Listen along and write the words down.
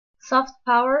Soft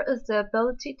power is the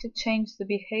ability to change the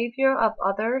behavior of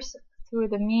others through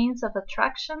the means of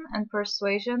attraction and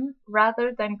persuasion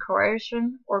rather than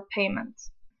coercion or payment.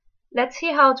 Let's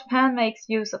see how Japan makes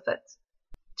use of it.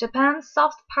 Japan's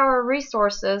soft power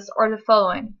resources are the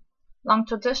following: long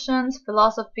traditions,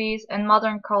 philosophies, and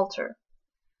modern culture.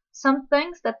 Some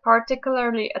things that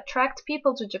particularly attract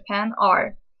people to Japan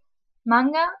are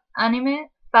manga, anime,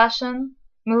 fashion,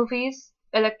 movies,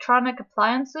 electronic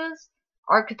appliances,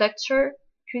 architecture,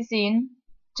 cuisine,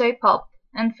 J-pop,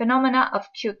 and phenomena of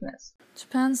cuteness.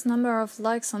 Japan's number of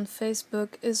likes on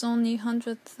Facebook is only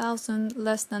 100,000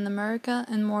 less than America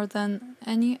and more than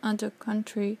any other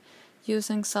country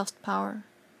using soft power.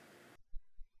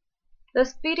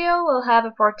 This video will have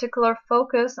a particular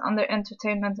focus on the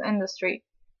entertainment industry,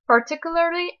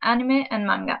 particularly anime and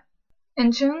manga.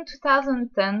 In June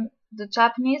 2010, the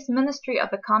Japanese Ministry of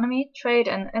Economy, Trade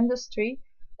and Industry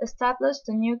established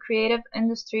the new Creative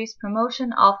Industries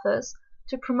Promotion Office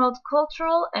to promote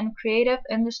cultural and creative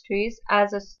industries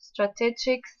as a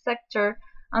strategic sector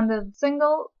under the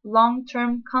single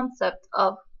long-term concept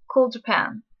of Cool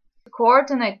Japan, to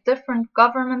coordinate different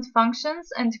government functions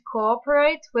and to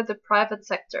cooperate with the private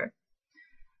sector.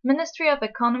 Ministry of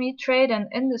Economy, Trade and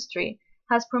Industry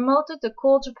has promoted the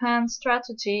Cool Japan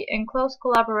strategy in close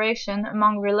collaboration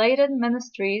among related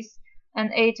ministries and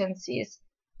agencies,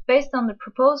 based on the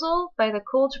proposal by the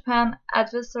Cool Japan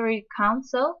Advisory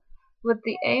Council, with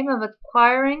the aim of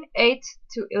acquiring 8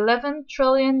 to 11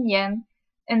 trillion yen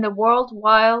in the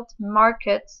worldwide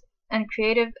market and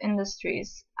creative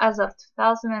industries as of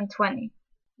 2020.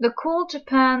 The Cool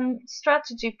Japan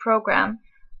Strategy Program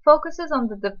focuses on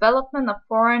the development of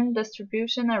foreign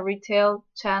distribution and retail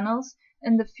channels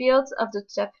in the fields of the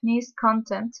Japanese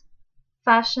content,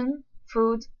 fashion,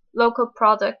 food, local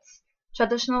products,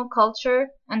 traditional culture,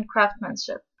 and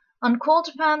craftsmanship. On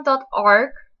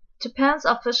cooljapan.org, Japan's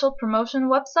official promotion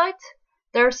website,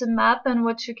 there's a map in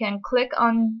which you can click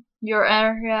on your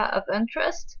area of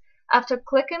interest. After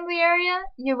clicking the area,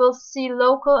 you will see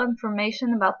local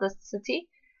information about the city,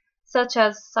 such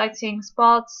as sightseeing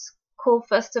spots, cool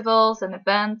festivals and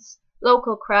events,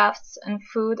 local crafts and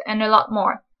food, and a lot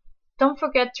more. Don't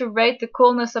forget to rate the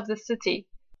coolness of the city.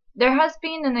 There has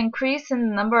been an increase in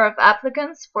the number of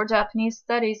applicants for Japanese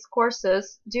studies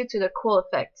courses due to the cool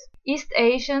effect. East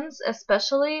Asians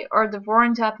especially are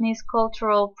devouring Japanese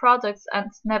cultural products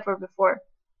as never before.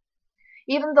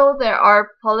 Even though there are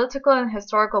political and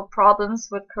historical problems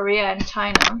with Korea and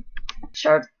China,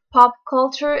 short pop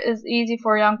culture is easy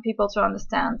for young people to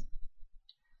understand.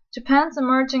 Japan's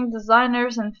emerging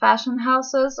designers and fashion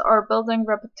houses are building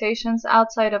reputations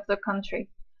outside of the country.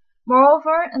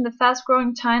 Moreover, in the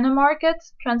fast-growing China market,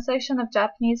 translation of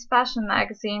Japanese fashion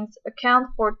magazines account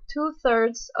for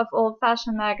 2/3 of all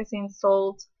fashion magazines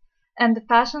sold, and the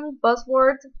fashion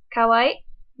buzzword kawaii,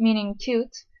 meaning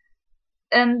cute,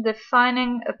 and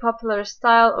defining a popular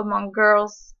style among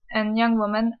girls and young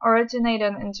women,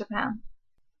 originated in Japan.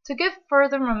 To give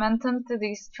further momentum to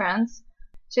these trends,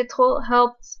 JETRO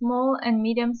helped small and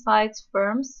medium-sized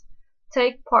firms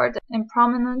take part in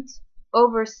prominent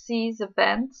overseas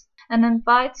events and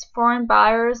invites foreign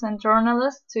buyers and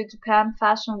journalists to Japan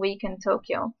Fashion Week in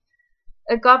Tokyo,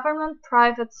 a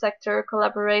government-private sector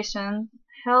collaboration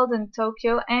held in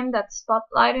Tokyo aimed at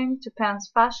spotlighting Japan's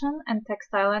fashion and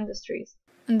textile industries.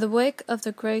 In the wake of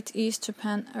the Great East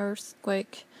Japan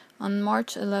earthquake on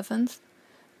March 11th,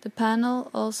 the panel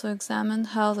also examined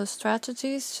how the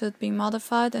strategies should be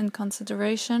modified in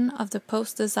consideration of the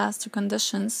post-disaster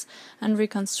conditions and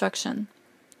reconstruction.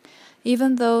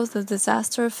 Even though the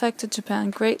disaster affected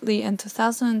Japan greatly in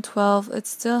 2012, it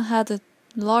still had a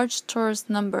large tourist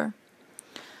number.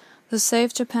 The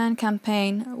Save Japan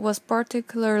campaign was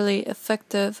particularly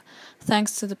effective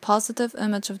thanks to the positive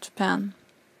image of Japan.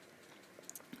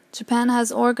 Japan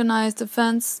has organized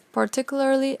events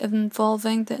particularly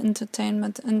involving the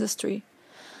entertainment industry.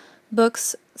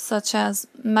 Books such as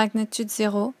Magnitude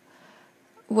Zero,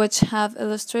 which have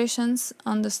illustrations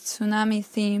on the tsunami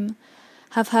theme,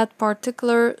 have had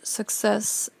particular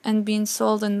success and been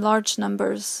sold in large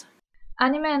numbers.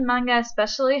 Anime and manga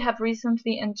especially have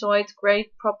recently enjoyed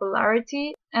great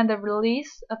popularity, and the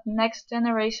release of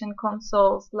next-generation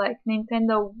consoles like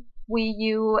Nintendo Wii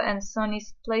U and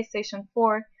Sony's PlayStation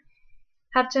 4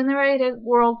 have generated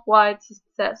worldwide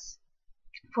success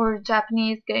for the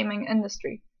Japanese gaming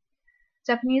industry.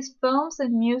 Japanese films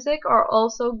and music are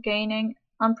also gaining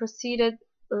unprecedented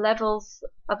levels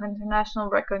of international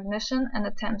recognition and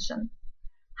attention.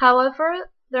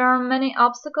 However, there are many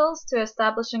obstacles to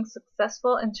establishing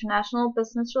successful international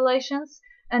business relations,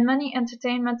 and many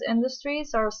entertainment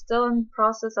industries are still in the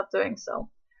process of doing so.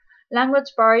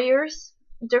 Language barriers,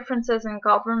 differences in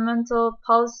governmental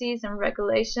policies and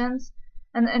regulations,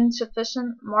 and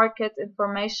insufficient market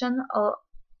information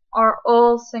are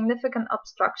all significant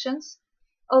obstructions,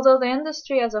 although the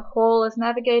industry as a whole is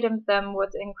navigating them with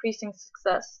increasing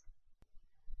success.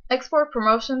 Export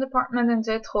Promotion Department in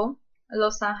JETRO,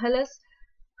 Los Angeles,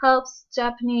 helps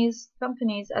Japanese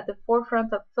companies at the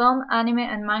forefront of film, anime,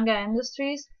 and manga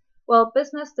industries, while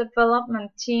Business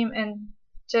Development Team in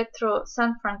JETRO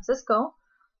San Francisco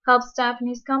helps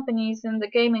Japanese companies in the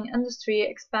gaming industry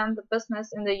expand the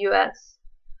business in the US.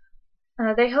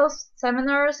 They host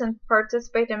seminars and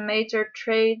participate in major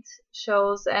trade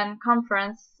shows and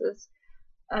conferences,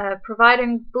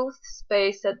 providing booth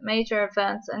space at major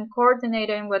events and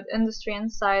coordinating with industry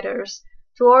insiders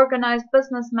to organize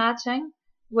business matching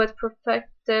with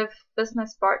prospective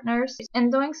business partners.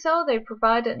 In doing so, they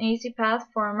provide an easy path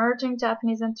for emerging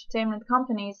Japanese entertainment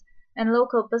companies and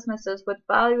local businesses with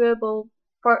valuable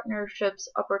partnerships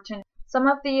opportunities. Some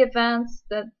of the events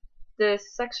that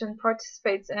this section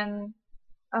participates in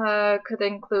could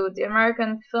include the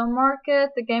American Film Market,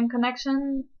 the Game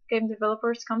Connection, Game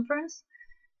Developers Conference,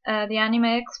 the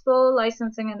Anime Expo,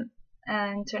 Licensing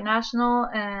and International,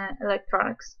 and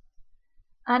Electronics.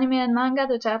 Anime and manga,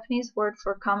 the Japanese word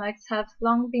for comics, have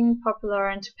long been popular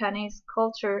in Japanese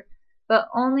culture, but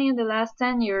only in the last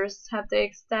 10 years have they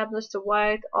established a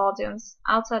wide audience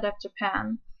outside of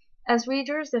Japan, as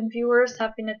readers and viewers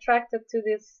have been attracted to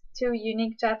these two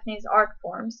unique Japanese art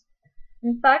forms.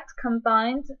 In fact,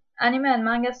 combined anime and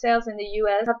manga sales in the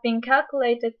US have been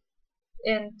calculated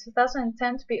in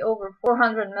 2010 to be over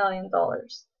 $400 million.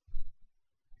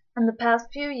 In the past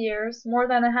few years, more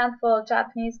than a handful of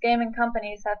Japanese gaming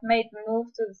companies have made the move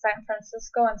to the San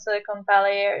Francisco and Silicon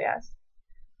Valley areas.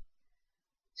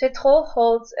 JETRO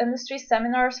holds industry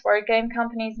seminars where game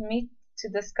companies meet to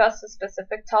discuss a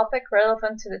specific topic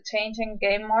relevant to the changing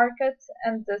game market,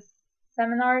 and the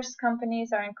seminars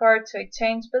companies are encouraged to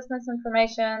exchange business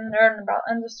information, learn about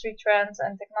industry trends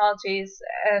and technologies,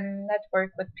 and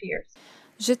network with peers.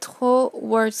 JETRO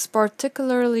works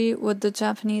particularly with the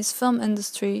Japanese film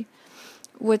industry,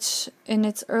 which in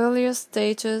its earliest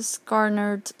stages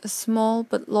garnered a small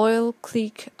but loyal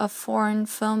clique of foreign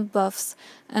film buffs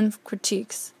and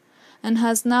critiques, and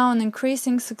has now an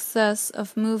increasing success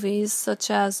of movies such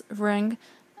as Ring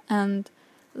and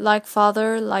Like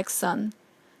Father, Like Son,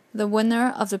 the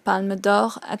winner of the Palme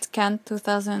d'Or at Cannes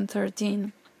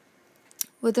 2013.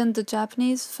 Within the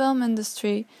Japanese film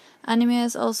industry, anime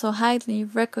is also highly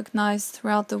recognized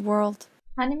throughout the world.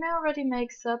 Anime already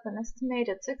makes up an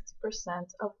estimated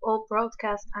 60% of all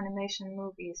broadcast animation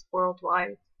movies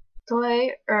worldwide.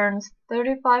 Toei earns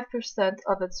 35%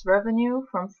 of its revenue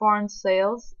from foreign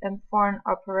sales, and foreign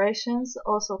operations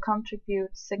also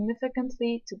contribute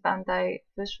significantly to Bandai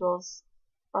Visual's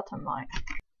bottom line.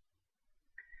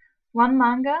 One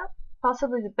Manga,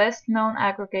 possibly the best known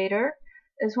aggregator,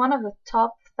 is one of the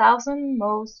top 1,000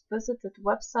 most visited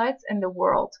websites in the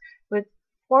world, with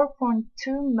 4.2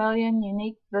 million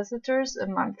unique visitors a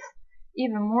month,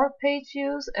 even more page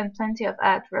views and plenty of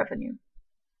ad revenue.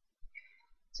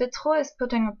 JETRO is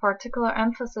putting a particular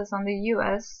emphasis on the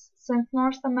US, since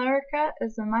North America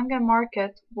is a manga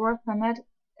market worth an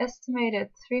estimated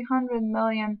 $300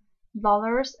 million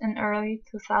in early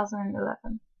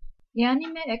 2011. The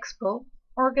Anime Expo,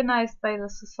 organized by the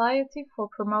Society for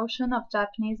Promotion of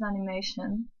Japanese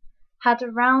Animation, had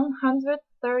around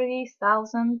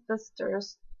 130,000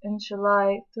 visitors in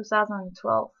July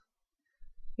 2012.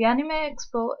 The Anime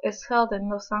Expo is held in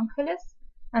Los Angeles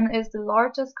and is the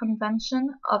largest convention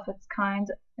of its kind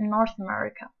in North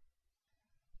America.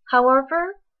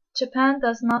 However, Japan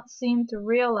does not seem to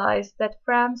realize that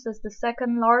France is the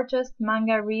second largest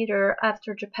manga reader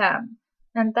after Japan,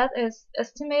 and that its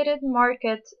estimated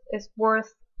market is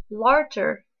worth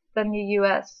larger than the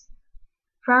US.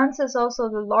 France is also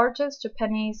the largest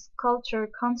Japanese culture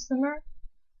consumer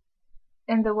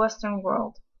in the Western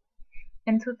world.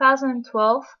 In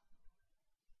 2012,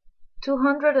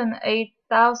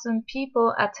 208,000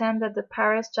 people attended the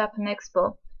Paris Japan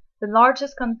Expo, the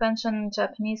largest convention in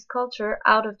Japanese culture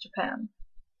out of Japan.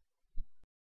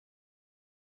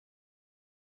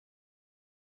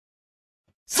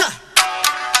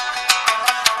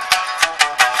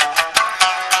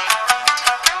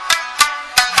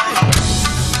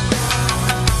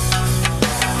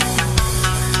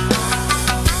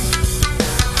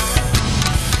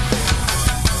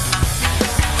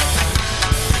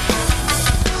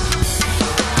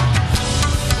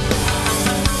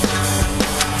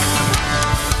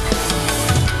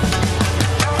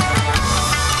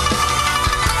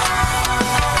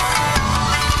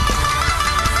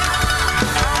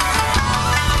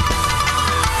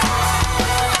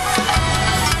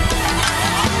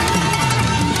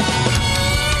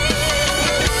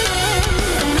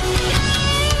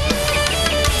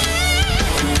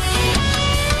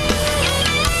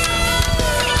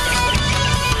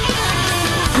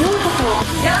 よ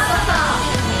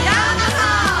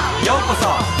うこ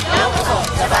そ